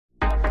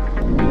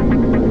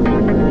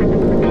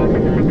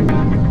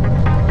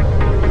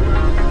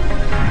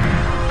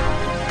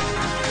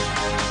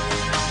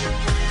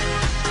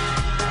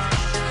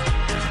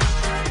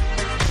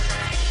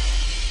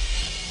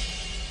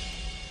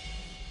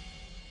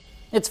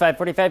It's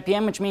 5:45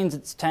 p.m., which means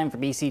it's time for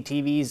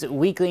BCTV's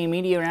weekly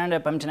media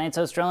roundup. I'm tonight's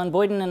host, Roland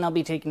Boyden, and I'll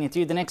be taking you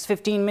through the next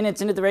 15 minutes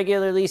into the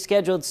regularly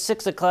scheduled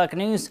 6 o'clock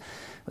news,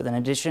 with an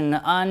edition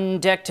on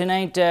deck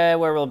tonight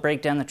where we'll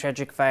break down the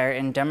tragic fire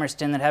in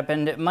Dummerston that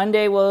happened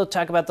Monday. We'll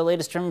talk about the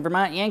latest from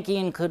Vermont Yankee,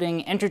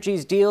 including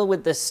Entergy's deal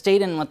with the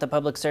state and what the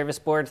Public Service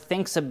Board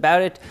thinks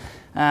about it.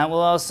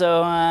 We'll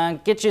also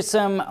get you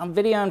some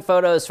video and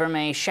photos from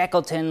a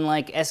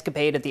Shackleton-like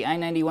escapade at the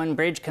I-91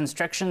 bridge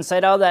construction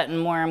site. All that and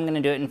more. I'm going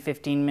to do it in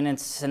 15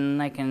 minutes,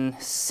 and I can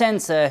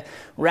sense a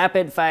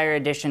rapid-fire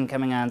edition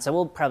coming on, so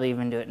we'll probably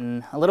even do it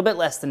in a little bit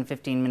less than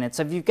 15 minutes.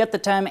 So if you've got the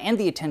time and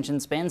the attention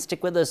span,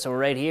 stick with us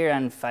right here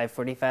on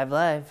 545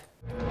 Live.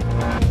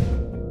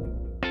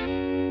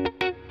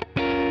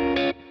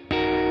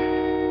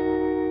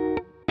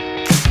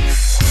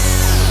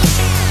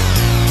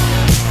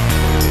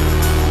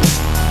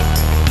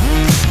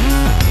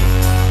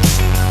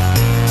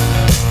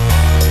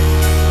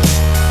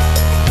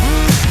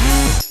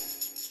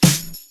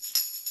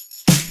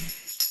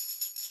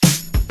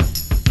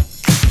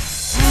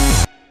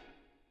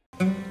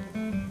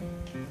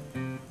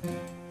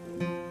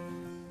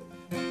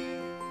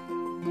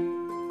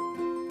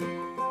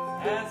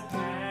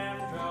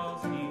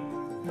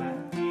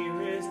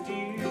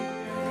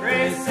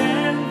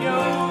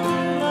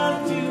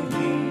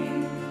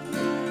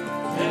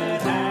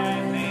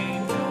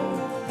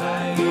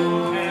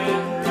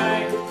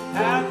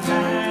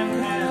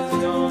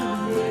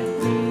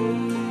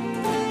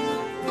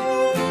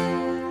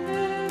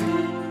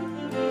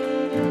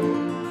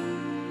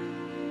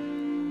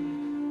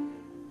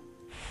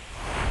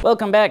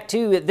 Welcome back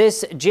to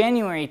this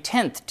January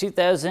 10th,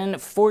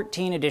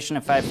 2014 edition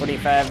of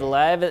 545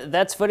 Live.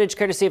 That's footage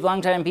courtesy of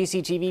longtime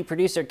BCTV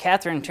producer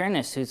Catherine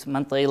Turness, whose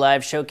monthly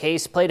live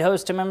showcase played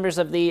host to members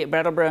of the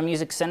Brattleboro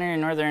Music Center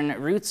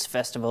Northern Roots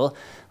Festival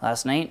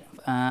last night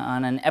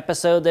on an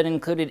episode that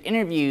included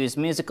interviews,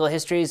 musical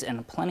histories,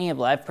 and plenty of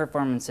live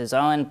performances,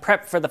 all in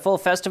prep for the full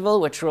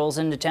festival, which rolls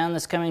into town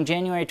this coming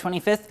January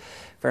 25th.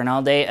 For an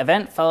all-day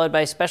event, followed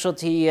by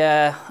specialty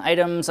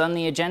items on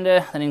the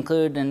agenda that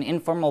include an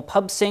informal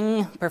pub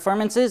sing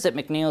performances at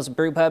McNeil's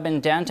Brew Pub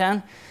in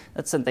downtown.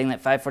 That's something that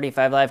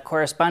 545 Live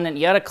correspondent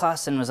Yada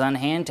Clausen was on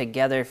hand to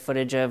gather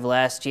footage of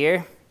last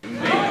year.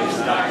 Maybe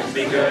start to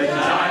be good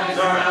times,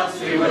 or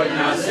else we would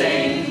not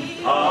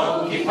sing.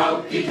 Hokey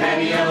pokey,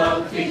 penny a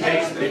loafy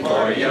taste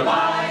before you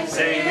buy.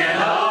 Singing,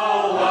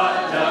 oh,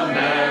 what a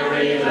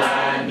merry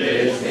land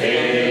is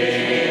here.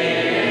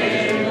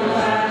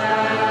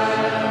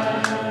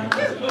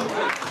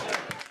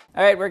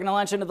 All right, we're going to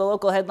launch into the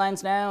local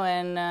headlines now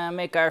and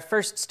make our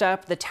first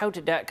stop the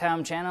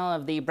tout.com channel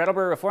of the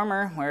Brattleboro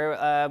Reformer,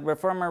 where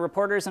Reformer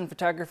reporters and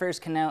photographers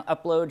can now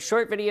upload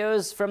short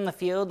videos from the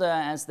field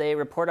as they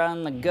report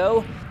on the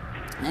go.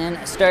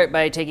 And start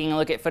by taking a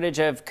look at footage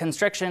of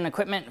construction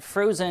equipment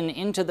frozen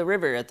into the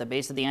river at the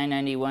base of the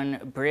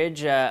I-91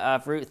 bridge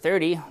off Route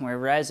 30, where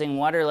rising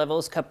water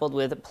levels coupled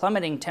with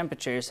plummeting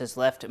temperatures has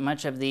left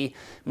much of the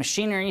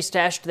machinery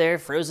stashed there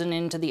frozen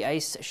into the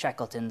ice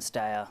Shackleton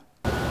style.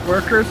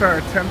 Workers are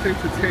attempting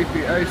to take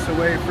the ice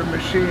away from a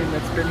machine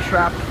that's been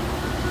trapped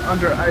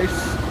under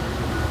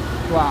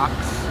ice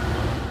blocks.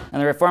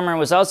 And the Reformer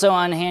was also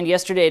on hand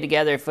yesterday to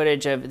gather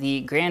footage of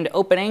the grand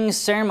opening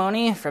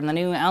ceremony from the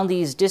new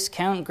Aldi's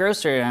Discount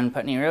Grocer on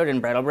Putney Road in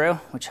Brattleboro,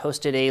 which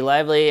hosted a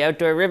lively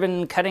outdoor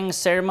ribbon-cutting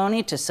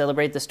ceremony to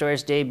celebrate the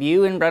store's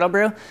debut in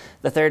Brattleboro,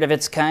 the third of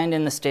its kind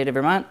in the state of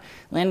Vermont,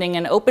 landing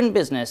an open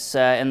business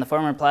in the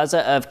former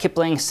plaza of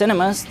Kipling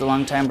Cinemas, the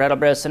longtime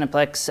Brattleboro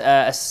Cineplex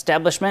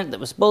establishment that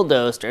was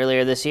bulldozed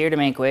earlier this year to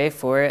make way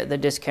for the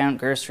discount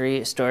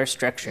grocery store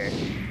structure.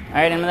 All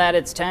right, and with that,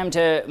 it's time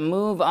to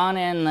move on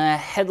in the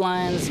headlines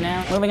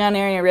now. Moving on,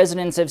 area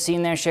residents have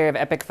seen their share of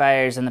epic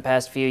fires in the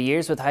past few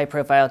years, with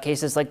high-profile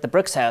cases like the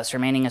Brooks House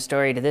remaining a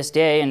story to this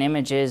day, and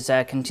images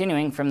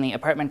continuing from the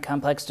apartment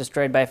complex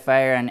destroyed by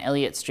fire on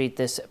Elliott Street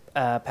this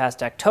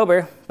past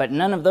October. But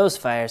none of those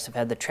fires have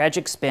had the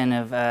tragic spin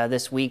of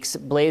this week's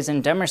blaze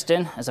in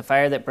Dummerston, as a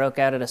fire that broke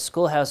out at a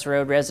Schoolhouse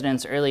Road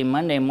residence early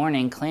Monday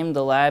morning claimed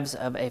the lives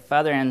of a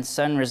father and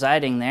son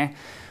residing there,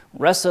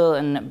 Russell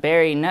and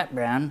Barry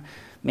Nutbrown,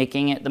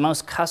 making it the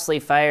most costly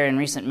fire in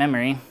recent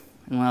memory.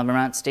 And while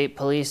Vermont State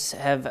Police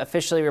have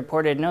officially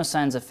reported no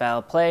signs of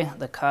foul play,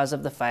 the cause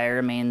of the fire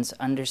remains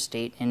under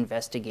state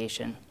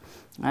investigation.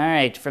 All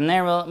right, from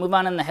there we'll move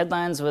on in the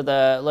headlines with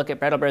a look at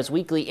Brattleboro's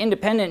weekly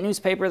independent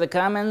newspaper, The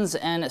Commons,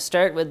 and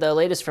start with the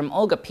latest from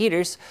Olga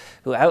Peters,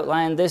 who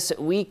outlined this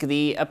week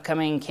the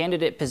upcoming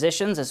candidate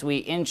positions as we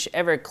inch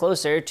ever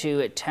closer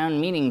to town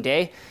meeting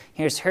day.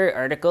 Here's her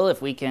article,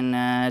 if we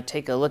can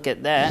take a look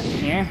at that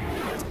here.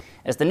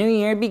 As the new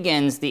year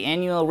begins, the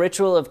annual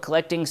ritual of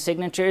collecting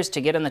signatures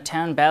to get on the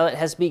town ballot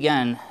has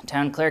begun.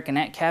 Town Clerk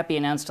Annette Cappy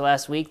announced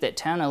last week that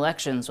town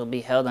elections will be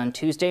held on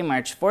Tuesday,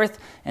 March 4th,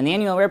 and the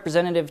annual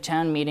representative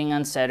town meeting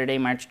on Saturday,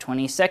 March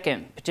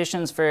 22nd.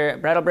 Petitions for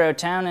Brattleboro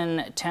Town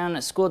and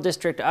Town School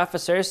District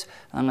officers,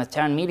 along with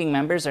town meeting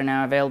members, are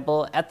now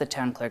available at the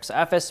town clerk's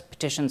office.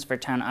 Petitions for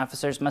town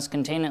officers must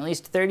contain at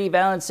least 30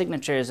 valid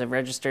signatures of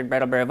registered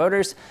Brattleboro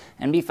voters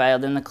and be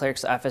filed in the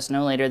clerk's office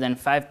no later than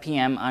 5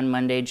 p.m. on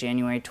Monday,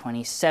 January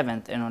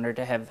 27th in order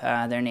to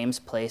have their names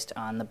placed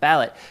on the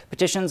ballot.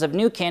 Petitions of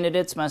new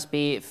candidates must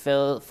be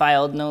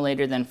filed no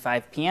later than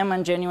 5 p.m.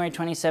 on January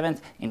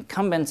 27th.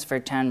 Incumbents for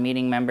town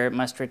meeting member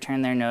must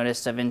return their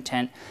notice of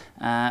intent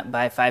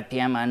by 5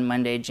 p.m. on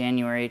Monday,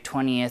 January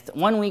 20th,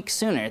 1 week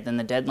sooner than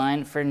the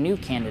deadline for new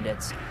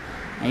candidates.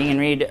 Now you can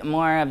read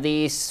more of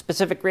the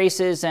specific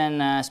races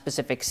and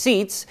specific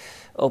seats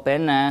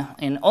open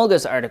in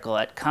Olga's article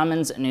at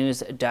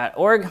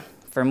commonsnews.org.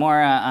 For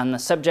more on the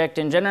subject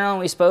in general,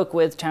 we spoke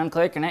with Town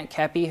Clerk Annette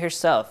Cappy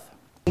herself.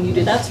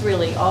 That's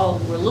really all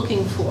we're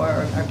looking for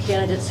are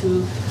candidates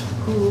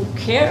who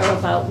care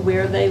about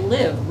where they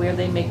live, where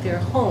they make their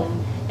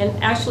home, and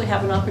actually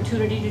have an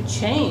opportunity to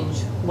change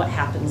what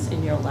happens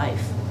in your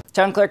life.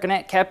 Town Clerk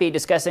Annette Cappy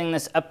discussing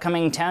this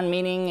upcoming town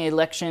meeting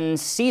election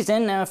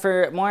season. Now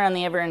for more on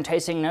the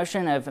ever-enticing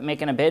notion of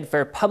making a bid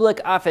for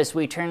public office,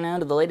 we turn now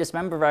to the latest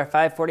member of our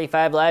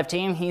 545 Live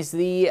team. He's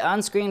the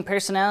on-screen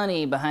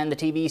personality behind the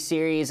TV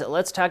series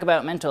Let's Talk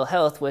About Mental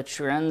Health, which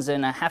runs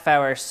in a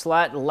half-hour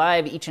slot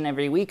live each and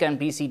every week on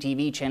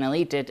BCTV Channel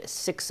 8 at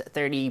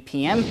 6:30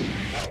 p.m.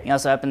 He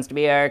also happens to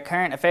be our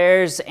current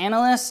affairs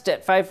analyst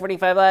at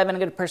 545 Live and a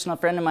good personal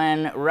friend of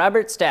mine,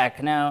 Robert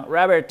Stack. Now,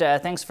 Robert,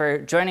 thanks for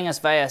joining us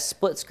via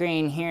split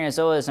screen here. As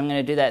always, I'm going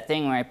to do that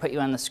thing where I put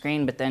you on the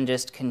screen but then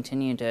just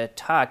continue to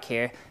talk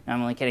here. No,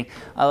 I'm only kidding.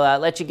 I'll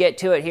let you get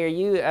to it here.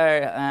 You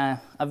are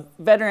a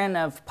veteran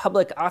of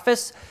public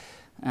office.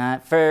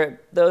 For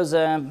those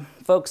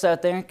folks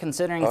out there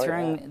considering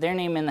throwing their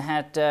name in the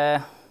hat,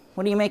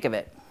 what do you make of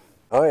it?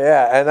 Oh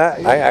yeah, and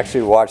I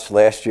actually watched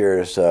last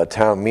year's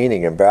town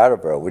meeting in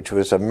Brattleboro, which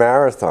was a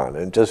marathon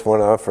and just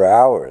went on for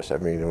hours. I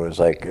mean, it was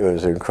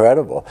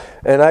incredible,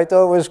 and I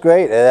thought it was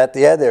great. And at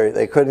the end,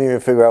 they couldn't even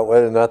figure out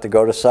whether or not to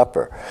go to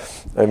supper.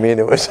 I mean,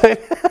 it was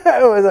like,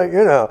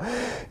 you know,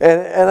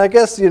 and I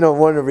guess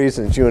one of the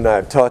reasons you and I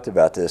have talked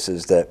about this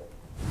is that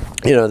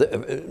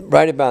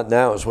right about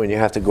now is when you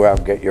have to go out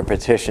and get your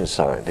petition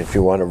signed if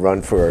you want to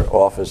run for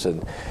office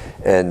and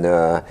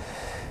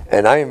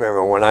I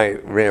remember when I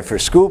ran for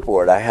school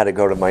board, I had to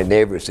go to my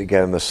neighbors to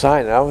get them to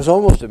sign, and I was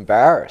almost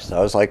embarrassed. I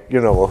was like,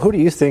 well, who do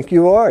you think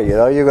you are?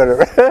 You're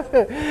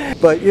gonna.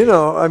 But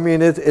I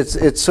mean,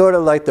 it's sort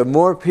of like the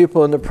more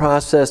people in the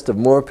process, the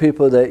more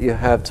people that you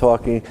have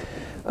talking,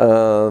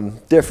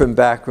 different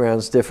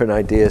backgrounds, different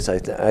ideas.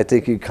 I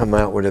think you come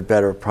out with a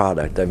better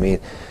product. I mean.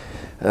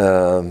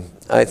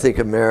 I think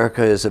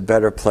America is a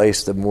better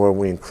place the more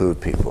we include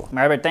people.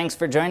 Robert, thanks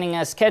for joining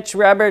us. Catch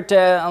Robert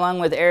along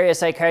with area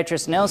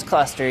psychiatrist Nels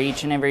Cluster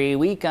each and every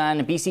week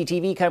on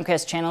BCTV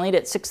Comcast Channel 8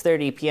 at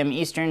 6:30 p.m.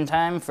 Eastern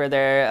Time for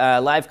their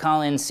live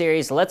call-in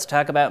series, Let's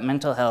Talk About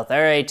Mental Health. All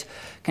right,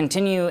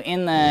 continue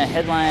in the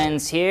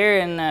headlines here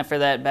and for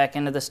that back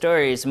end of the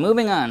stories.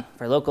 Moving on,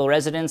 for local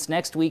residents,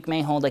 next week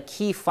may hold a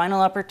key final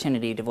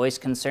opportunity to voice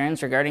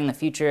concerns regarding the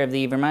future of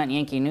the Vermont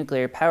Yankee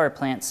nuclear power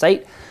plant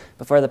site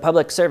before the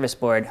Public Service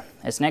Board.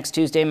 As next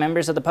Tuesday,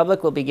 members of the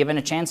public will be given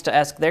a chance to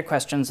ask their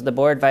questions of the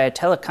board via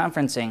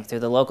teleconferencing through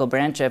the local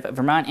branch of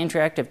Vermont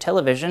Interactive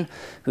Television,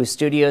 whose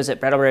studios at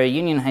Brattleboro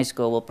Union High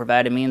School will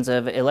provide a means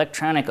of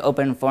electronic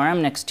open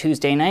forum next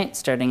Tuesday night,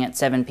 starting at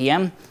 7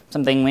 p.m.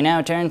 Something we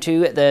now turn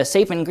to the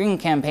Safe and Green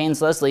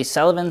campaign's Leslie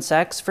Sullivan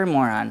Sachs for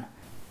more on.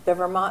 The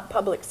Vermont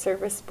Public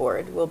Service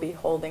Board will be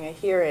holding a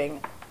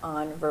hearing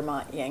on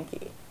Vermont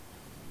Yankee.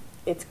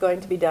 It's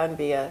going to be done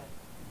via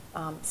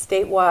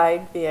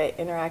statewide via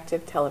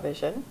interactive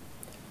television.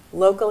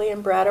 Locally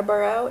in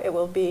Brattleboro, it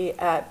will be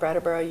at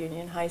Brattleboro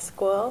Union High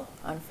School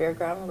on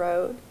Fairground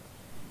Road.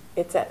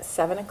 It's at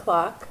 7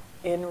 o'clock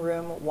in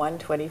room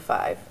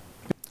 125.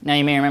 Now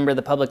you may remember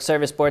the Public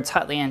Service Board's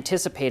hotly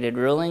anticipated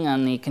ruling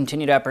on the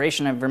continued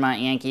operation of Vermont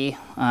Yankee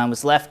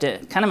was left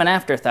kind of an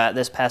afterthought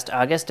this past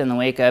August in the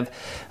wake of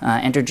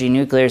Entergy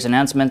Nuclear's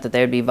announcement that they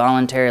would be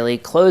voluntarily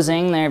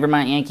closing their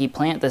Vermont Yankee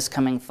plant this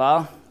coming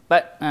fall.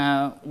 But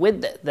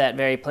with that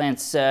very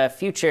plant's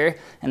future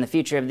and the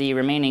future of the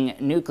remaining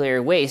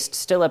nuclear waste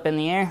still up in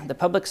the air, the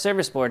Public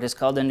Service Board has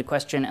called into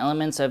question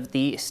elements of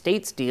the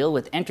state's deal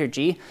with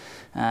Entergy,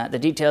 the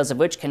details of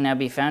which can now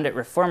be found at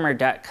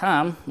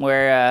reformer.com,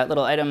 where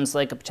little items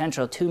like a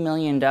potential $2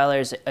 million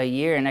a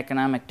year in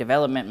economic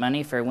development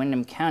money for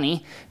Windham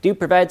County do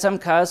provide some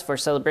cause for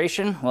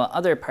celebration, while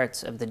other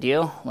parts of the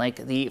deal,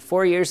 like the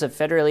 4 years of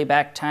federally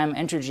backed time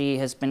Entergy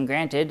has been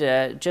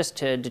granted just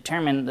to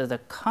determine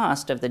the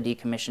cost of the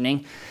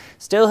decommissioning,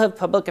 still have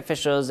public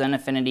officials and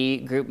affinity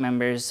group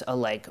members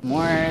alike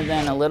more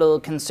than a little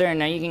concerned.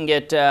 Now, you can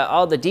get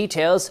all the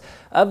details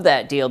of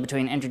that deal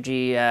between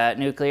Entergy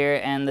Nuclear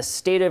and the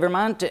state of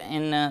Vermont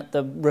in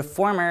the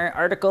Reformer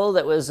article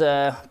that was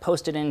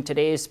posted in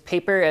today's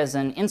paper as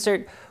an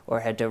insert, or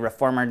head to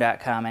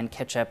reformer.com and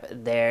catch up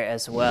there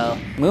as well.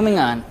 Moving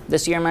on,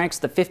 this year marks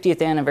the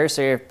 50th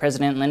anniversary of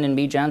President Lyndon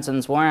B.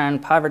 Johnson's War on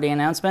Poverty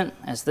announcement,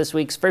 as this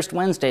week's First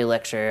Wednesday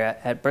lecture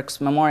at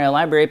Brooks Memorial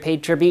Library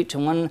paid tribute to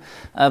one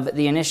of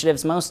the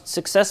initiative's most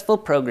successful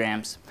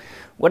programs.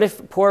 What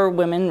If Poor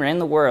Women Ran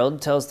the World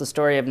tells the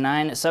story of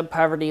 9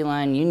 sub-poverty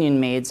line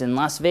union maids in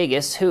Las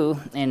Vegas who,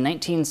 in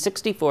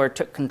 1964,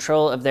 took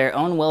control of their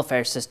own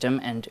welfare system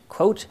and,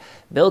 quote,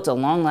 built a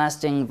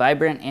long-lasting,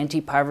 vibrant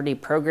anti-poverty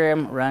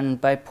program run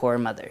by poor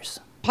mothers.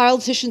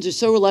 Politicians are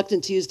so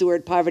reluctant to use the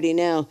word poverty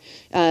now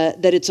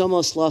that it's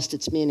almost lost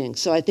its meaning.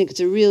 So I think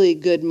it's a really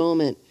good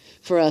moment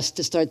for us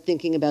to start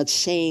thinking about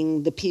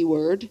saying the P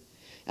word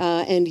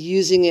and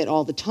using it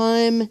all the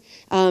time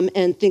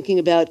and thinking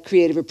about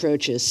creative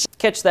approaches.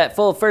 Catch that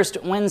full First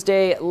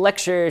Wednesday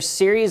lecture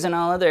series and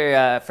all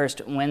other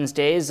First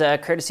Wednesdays,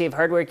 courtesy of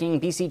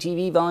hardworking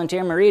BCTV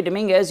volunteer Maria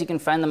Dominguez. You can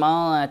find them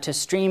all to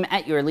stream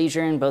at your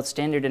leisure in both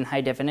standard and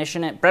high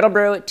definition at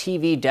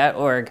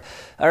BrattleboroTV.org.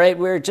 All right,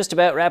 we're just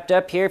about wrapped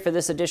up here for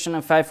this edition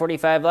of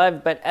 545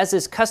 Live, but as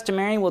is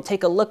customary, we'll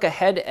take a look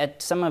ahead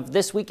at some of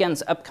this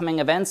weekend's upcoming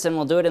events, and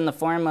we'll do it in the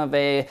form of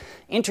a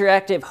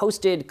interactive,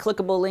 hosted,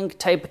 clickable link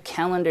type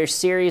calendar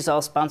series,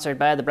 all sponsored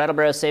by the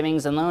Brattleboro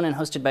Savings and Loan and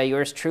hosted by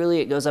yours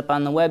truly. It goes up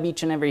on the web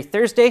each and every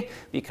Thursday.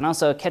 You can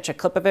also catch a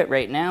clip of it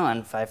right now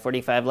on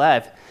 545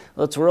 Live.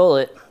 Let's roll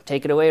it.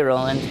 Take it away,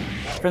 Roland.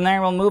 From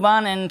there, we'll move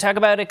on and talk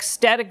about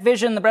Ecstatic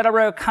Vision, the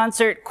Brattleboro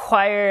Concert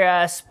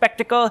Choir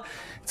spectacle.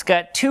 It's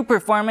got 2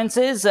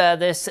 performances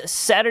this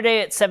Saturday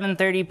at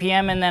 7:30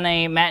 p.m. and then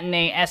a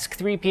matinee-esque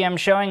 3 p.m.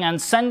 showing on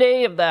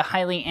Sunday of the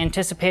highly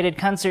anticipated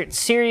concert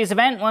series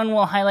event. One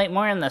we'll highlight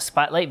more in the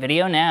Spotlight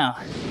video now.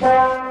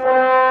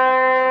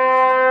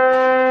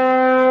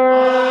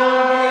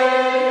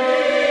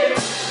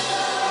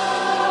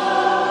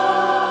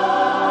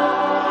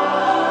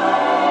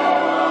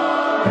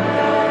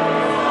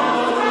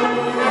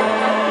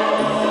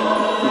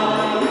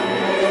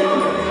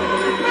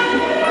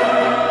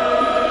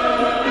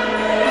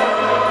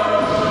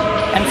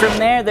 From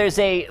there, there's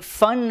a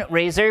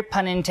fundraiser,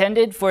 pun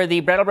intended, for the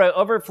Brattleboro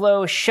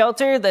Overflow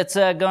Shelter that's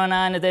going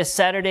on this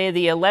Saturday,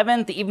 the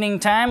 11th, evening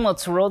time.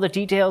 Let's roll the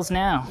details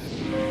now.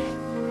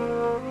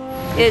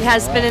 It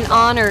has been an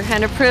honor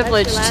and a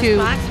privilege to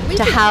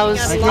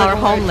house our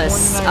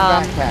homeless.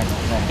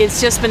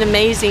 It's just been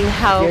amazing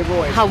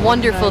how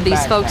wonderful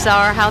these folks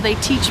are, how they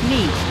teach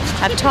me,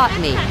 have taught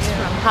me,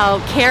 how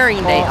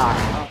caring they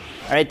are.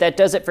 All right, that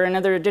does it for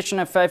another edition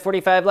of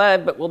 545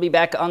 Live, but we'll be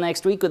back all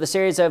next week with a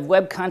series of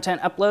web content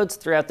uploads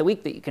throughout the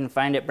week that you can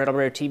find at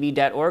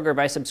BrattleboroTV.org or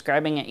by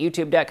subscribing at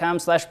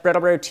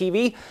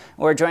YouTube.com/BrattleboroTV,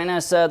 or join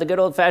us the good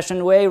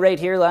old-fashioned way right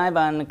here live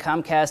on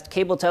Comcast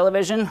Cable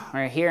Television,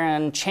 or here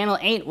on Channel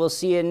 8. We'll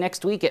see you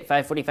next week at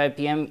 5:45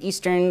 p.m.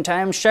 Eastern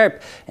Time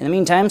sharp. In the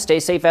meantime, stay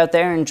safe out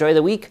there and enjoy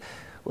the week.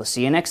 We'll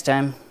see you next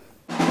time.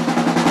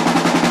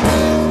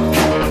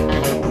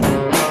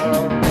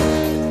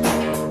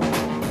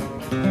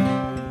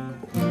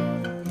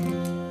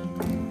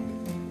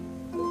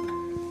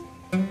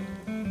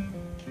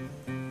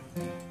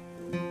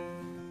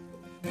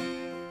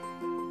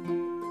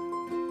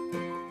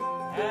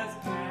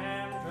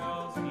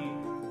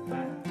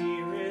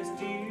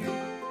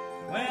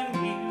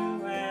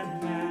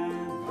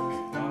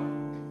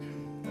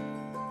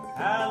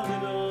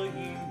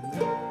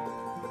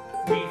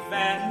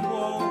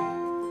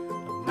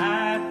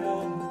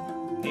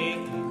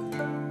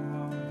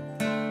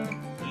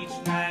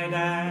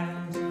 I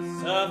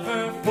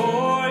suffer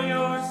for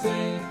your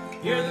sake.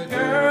 You're the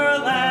girl